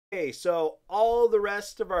Okay, so all the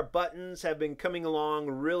rest of our buttons have been coming along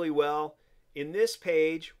really well. In this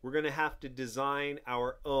page, we're going to have to design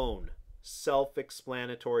our own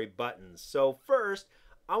self-explanatory buttons. So first,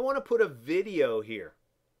 I want to put a video here.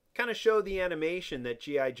 Kind of show the animation that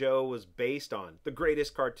G.I. Joe was based on. The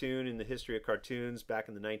greatest cartoon in the history of cartoons back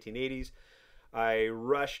in the 1980s. I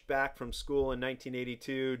rushed back from school in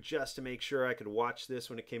 1982 just to make sure I could watch this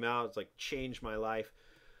when it came out. It's like changed my life.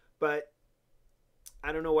 But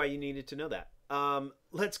I don't know why you needed to know that.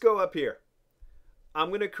 Let's go up here. I'm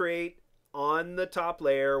going to create on the top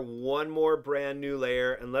layer one more brand new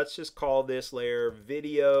layer, and let's just call this layer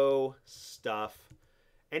video stuff.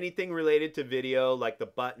 Anything related to video, like the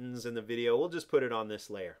buttons in the video, we'll just put it on this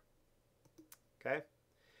layer. Okay.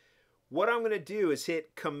 What I'm going to do is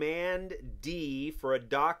hit Command D for a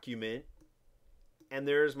document, and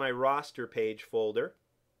there's my roster page folder.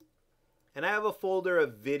 And I have a folder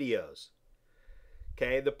of videos.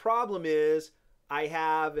 Okay, the problem is I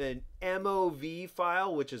have an MOV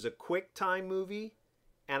file, which is a QuickTime movie,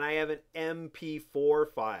 and I have an MP4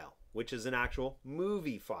 file, which is an actual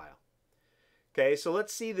movie file. Okay, so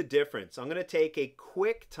let's see the difference. I'm going to take a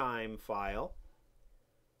QuickTime file,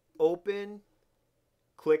 open,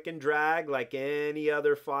 click and drag like any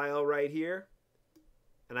other file right here,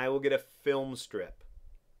 and I will get a film strip.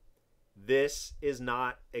 This is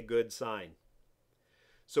not a good sign.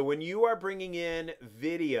 So when you are bringing in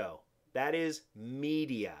video, that is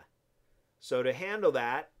media. So to handle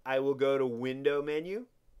that, I will go to Window menu,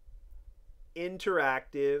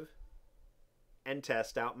 Interactive, and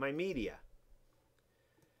test out my media.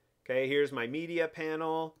 Okay, here's my media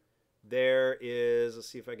panel. There is, let's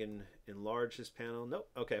see if I can enlarge this panel. Nope,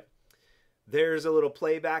 okay. There's a little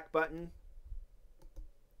playback button.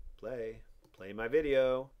 Play my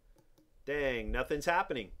video. Dang, nothing's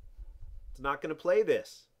happening. It's not going to play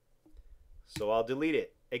this. So I'll delete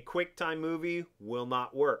it. A QuickTime movie will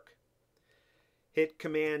not work. Hit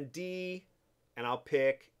Command D and I'll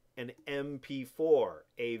pick an MP4,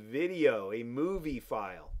 a video, a movie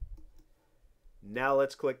file. Now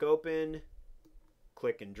let's click open,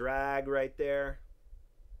 click and drag right there.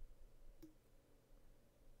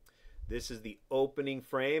 This is the opening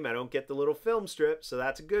frame. I don't get the little film strip, so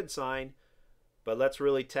that's a good sign. But let's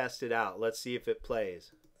really test it out. Let's see if it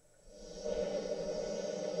plays.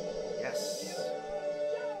 Yes.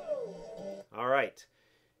 All right.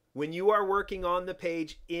 When you are working on the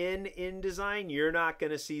page in InDesign, you're not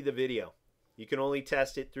going to see the video. You can only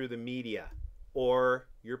test it through the media or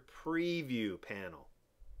your preview panel.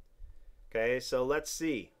 Okay, so let's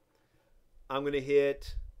see. I'm going to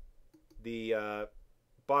hit the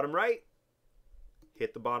bottom right,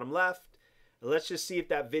 hit the bottom left, and let's just see if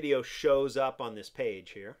that video shows up on this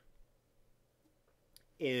page here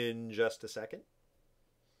in just a second.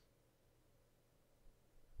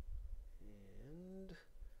 And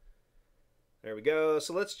there we go.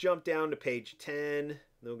 So let's jump down to page 10.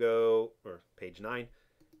 They'll go, or page 9,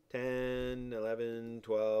 10, 11,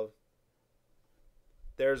 12.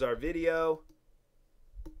 There's our video.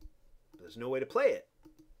 There's no way to play it.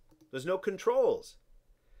 There's no controls.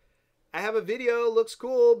 I have a video, looks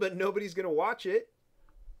cool, but nobody's going to watch it.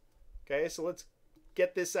 Okay, so let's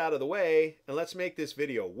get this out of the way and let's make this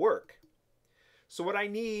video work. So what I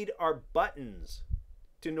need are buttons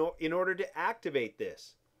in order to activate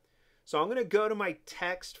this. So I'm going to go to my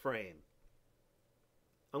text frame.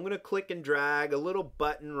 I'm going to click and drag a little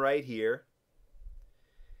button right here.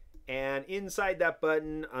 And inside that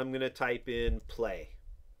button, I'm going to type in play.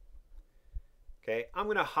 Okay, I'm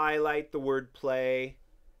going to highlight the word play,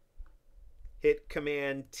 hit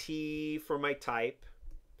Command T for my type,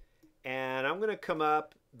 and I'm going to come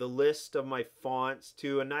up the list of my fonts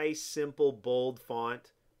to a nice simple bold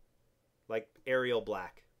font like Arial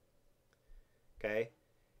Black. Okay,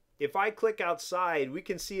 if I click outside, we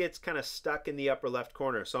can see it's kind of stuck in the upper left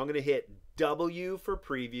corner. So I'm going to hit W for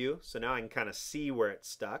preview, so now I can kind of see where it's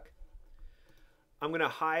stuck. I'm going to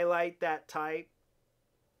highlight that type.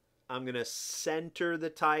 I'm going to center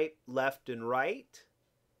the type left and right.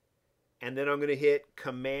 And then I'm going to hit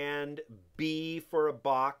Command B for a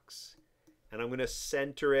box. And I'm going to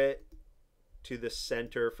center it to the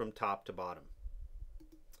center from top to bottom.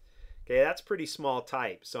 Okay, that's pretty small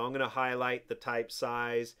type. So I'm going to highlight the type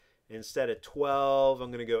size. Instead of 12,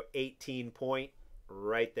 I'm going to go 18 point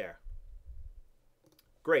right there.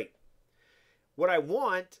 Great. What I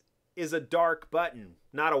want is a dark button,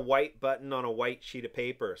 not a white button on a white sheet of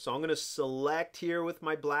paper. So I'm going to select here with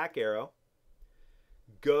my black arrow.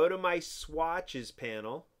 Go to my swatches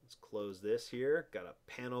panel. Let's close this here. Got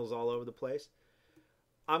panels all over the place.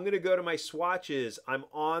 I'm going to go to my swatches. I'm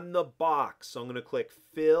on the box. So I'm going to click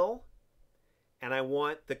fill and I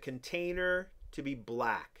want the container to be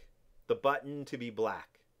black, the button to be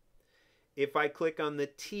black. If I click on the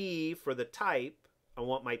T for the type, I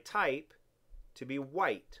want my type to be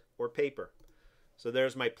white or paper. So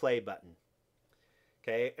there's my play button.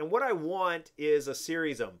 Okay, and what I want is a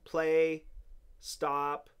series of them. Play,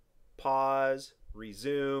 stop, pause,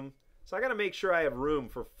 resume. So I got to make sure I have room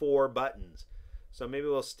for 4 buttons. So maybe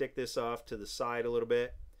we'll stick this off to the side a little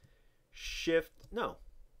bit. Shift, no.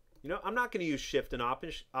 You know, I'm not going to use shift and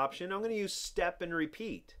option. I'm going to use step and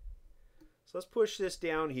repeat. So let's push this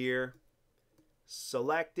down here.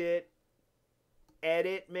 Select it.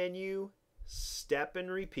 Edit menu. Step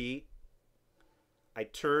and repeat. I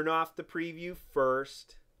turn off the preview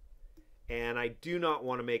first. And I do not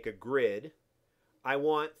want to make a grid. I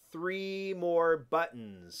want 3 more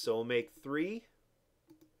buttons. So we'll make 3.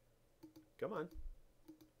 Come on.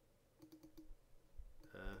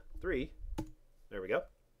 3. There we go.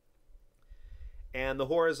 And the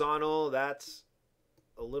horizontal, that's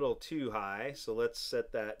a little too high. So let's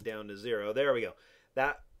set that down to 0. There we go.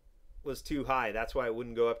 That was too high. That's why it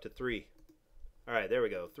wouldn't go up to 3. All right, there we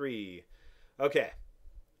go. 3. Okay.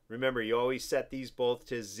 Remember, you always set these both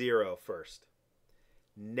to 0 first.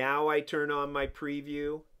 Now I turn on my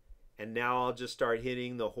preview, and now I'll just start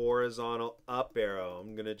hitting the horizontal up arrow.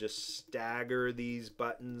 I'm going to just stagger these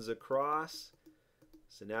buttons across.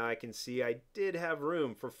 So now I can see I did have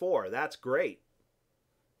room for 4. That's great.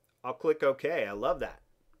 I'll click OK. I love that.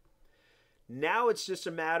 Now it's just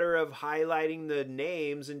a matter of highlighting the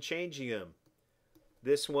names and changing them.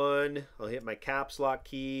 This one, I'll hit my caps lock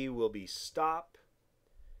key, will be stop.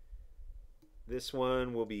 This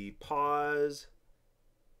one will be pause.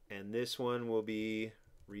 And this one will be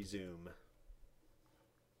resume.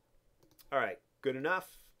 All right, good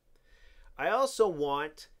enough. I also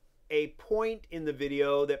want a point in the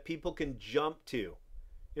video that people can jump to. You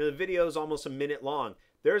know, the video is almost a minute long.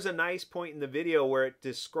 There's a nice point in the video where it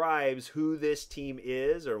describes who this team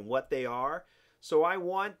is or what they are. So I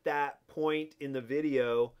want that point in the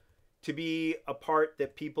video to be a part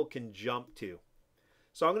that people can jump to.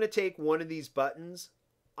 So I'm going to take one of these buttons,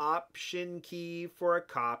 option key for a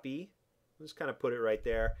copy. Just kind of put it right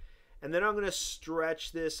there. And then I'm going to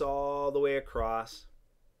stretch this all the way across.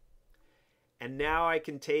 And now I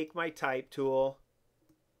can take my type tool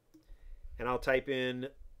and I'll type in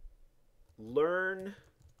learn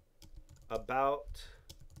about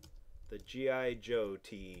the G.I. Joe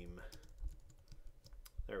team.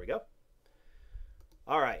 There we go.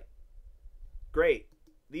 All right. Great.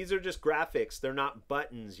 These are just graphics. They're not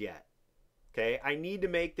buttons yet. Okay, I need to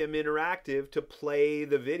make them interactive to play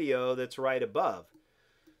the video that's right above.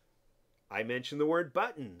 I mentioned the word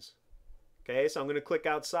buttons. Okay, so I'm going to click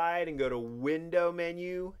outside and go to Window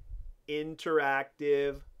menu,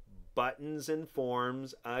 Interactive, Buttons and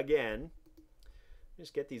Forms again.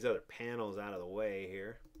 Just get these other panels out of the way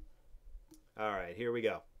here. All right, here we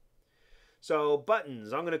go. So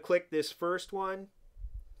buttons, I'm going to click this first one.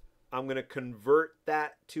 I'm going to convert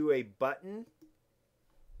that to a button.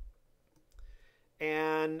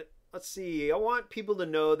 And let's see, I want people to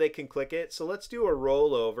know they can click it. So let's do a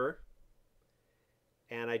rollover.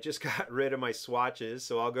 And I just got rid of my swatches.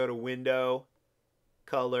 So I'll go to Window,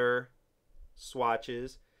 Color,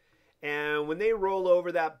 Swatches. And when they roll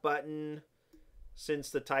over that button,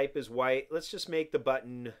 since the type is white, let's just make the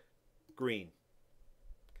button green.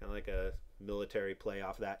 Kind of like a military play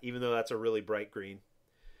off of that, even though that's a really bright green.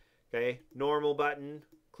 Okay, normal button,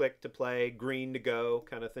 click to play, green to go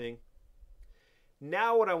kind of thing.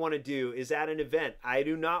 Now what I want to do is add an event. I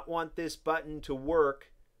do not want this button to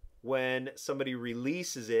work when somebody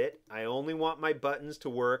releases it. I only want my buttons to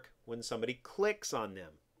work when somebody clicks on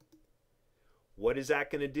them. What is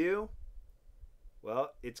that going to do?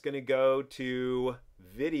 Well, it's going to go to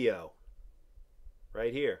video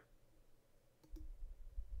right here.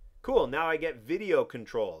 Cool, now I get video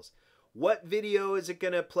controls. What video is it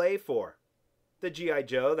going to play for? The G.I.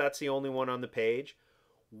 Joe, that's the only one on the page.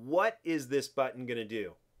 What is this button going to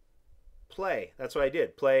do? Play. That's what I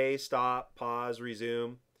did. Play, stop, pause,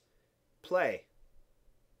 resume. Play.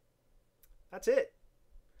 That's it.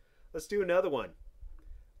 Let's do another one.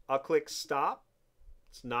 I'll click stop.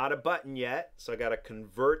 It's not a button yet, so I got to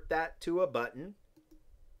convert that to a button.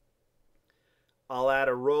 I'll add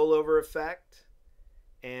a rollover effect.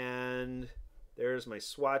 And there's my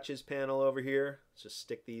swatches panel over here. Let's just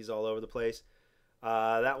stick these all over the place.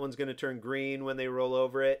 That one's going to turn green when they roll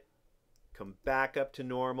over it. Come back up to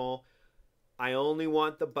normal. I only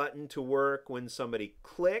want the button to work when somebody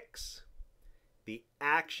clicks. The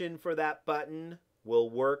action for that button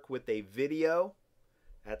will work with a video.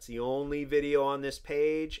 That's the only video on this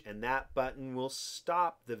page, and that button will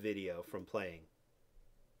stop the video from playing.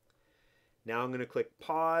 Now I'm going to click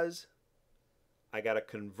pause. I got to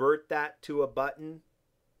convert that to a button.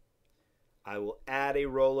 I will add a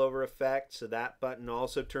rollover effect so that button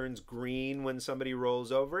also turns green when somebody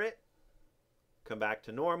rolls over it. Come back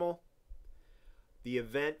to normal. The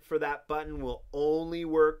event for that button will only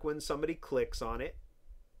work when somebody clicks on it.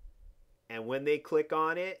 And when they click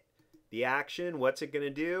on it, the action, what's it going to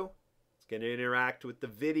do? It's going to interact with the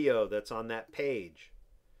video that's on that page.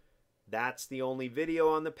 That's the only video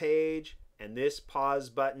on the page, and this pause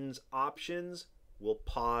button's options will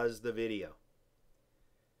pause the video.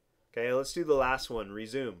 Okay, let's do the last one,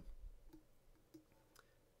 resume.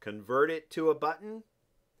 Convert it to a button.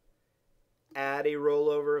 Add a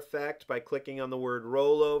rollover effect by clicking on the word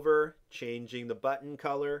rollover, changing the button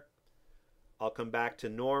color. I'll come back to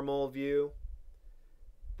normal view.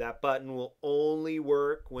 That button will only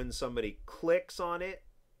work when somebody clicks on it,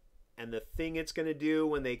 and the thing it's going to do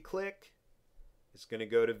when they click is going to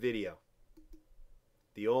go to video.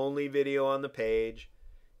 The only video on the page,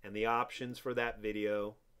 and the options for that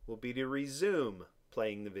video will be to resume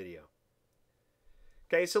playing the video.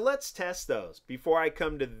 Okay, so let's test those before I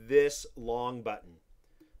come to this long button.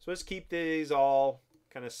 So let's keep these all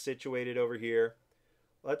kind of situated over here.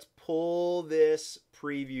 Let's pull this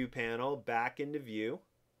preview panel back into view.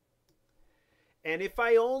 And if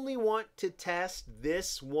I only want to test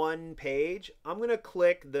this one page, I'm going to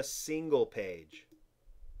click the single page.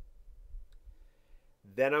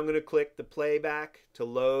 Then I'm going to click the playback to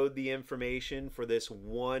load the information for this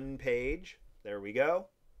one page. There we go.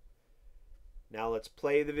 Now let's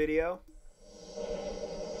play the video.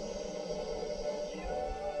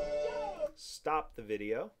 Stop the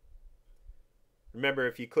video. Remember,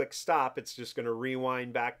 if you click stop, it's just going to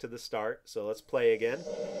rewind back to the start. So let's play again.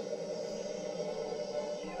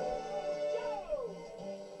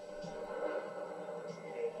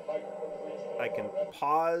 I can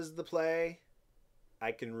pause the play.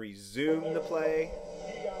 I can resume the play.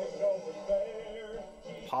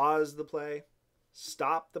 Pause the play.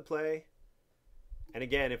 Stop the play. And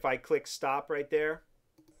again, if I click stop right there,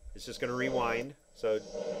 it's just going to rewind. So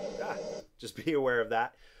just be aware of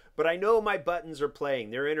that. But I know my buttons are playing.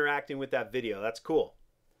 They're interacting with that video. That's cool.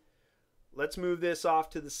 Let's move this off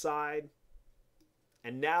to the side.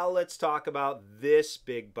 And now let's talk about this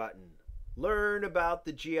big button. Learn about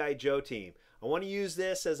the G.I. Joe team. I want to use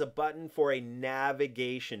this as a button for a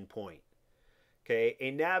navigation point. Okay,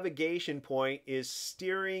 a navigation point is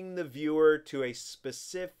steering the viewer to a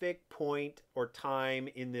specific point or time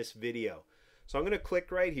in this video. So I'm going to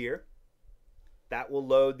click right here. That will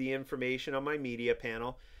load the information on my media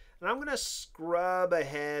panel. And I'm going to scrub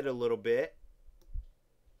ahead a little bit.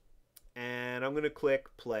 And I'm going to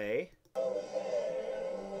click play. Okay.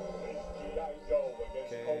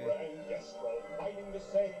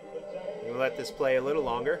 I'm going to let this play a little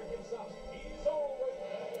longer.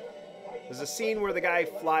 There's a scene where the guy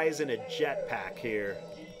flies in a jetpack here.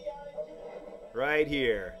 Right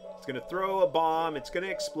here. It's going to throw a bomb, it's going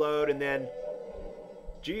to explode, and then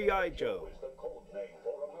G.I. Joe.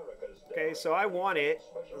 Okay, so I want it.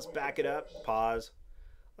 Let's back it up. Pause.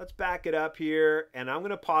 Let's back it up here, and I'm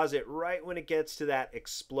going to pause it right when it gets to that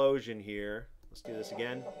explosion here. Let's do this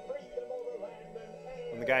again.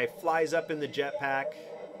 When the guy flies up in the jetpack.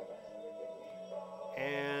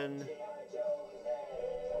 And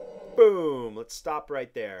boom, let's stop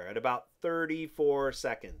right there at about 34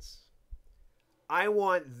 seconds. I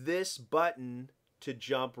want this button to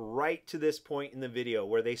jump right to this point in the video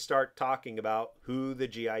where they start talking about who the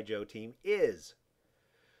G.I. Joe team is.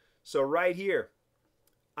 So right here,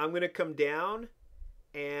 I'm going to come down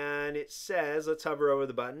and it says, let's hover over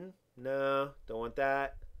the button. No, don't want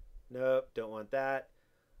that. Nope, don't want that.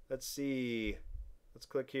 Let's see. Let's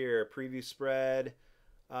click here, preview spread.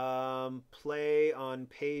 Play on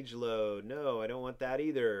page load. No, I don't want that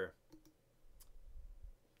either.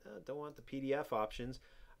 Don't want the PDF options.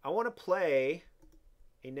 I want to play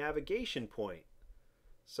a navigation point.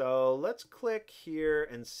 So let's click here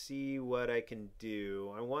and see what I can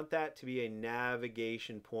do. I want that to be a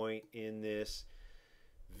navigation point in this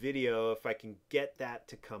video if I can get that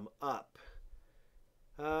to come up.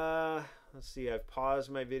 Let's see, I've paused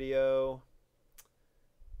my video.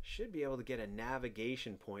 Should be able to get a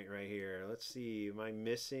navigation point right here. Let's see, am I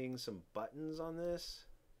missing some buttons on this?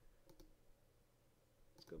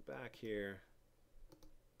 Let's go back here.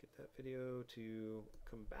 Get that video to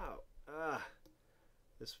come out.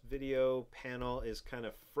 This video panel is kind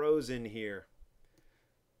of frozen here.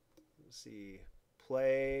 Let's see,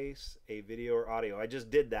 place a video or audio. I just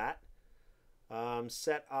did that.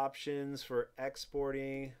 Set options for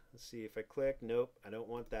exporting. Let's see if I click. Nope, I don't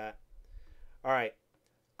want that. All right.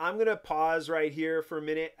 I'm going to pause right here for a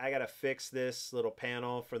minute. I got to fix this little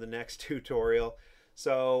panel for the next tutorial.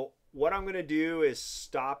 So what I'm going to do is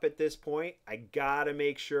stop at this point. I got to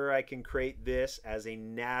make sure I can create this as a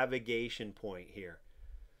navigation point here.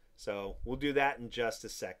 So we'll do that in just a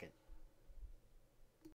second.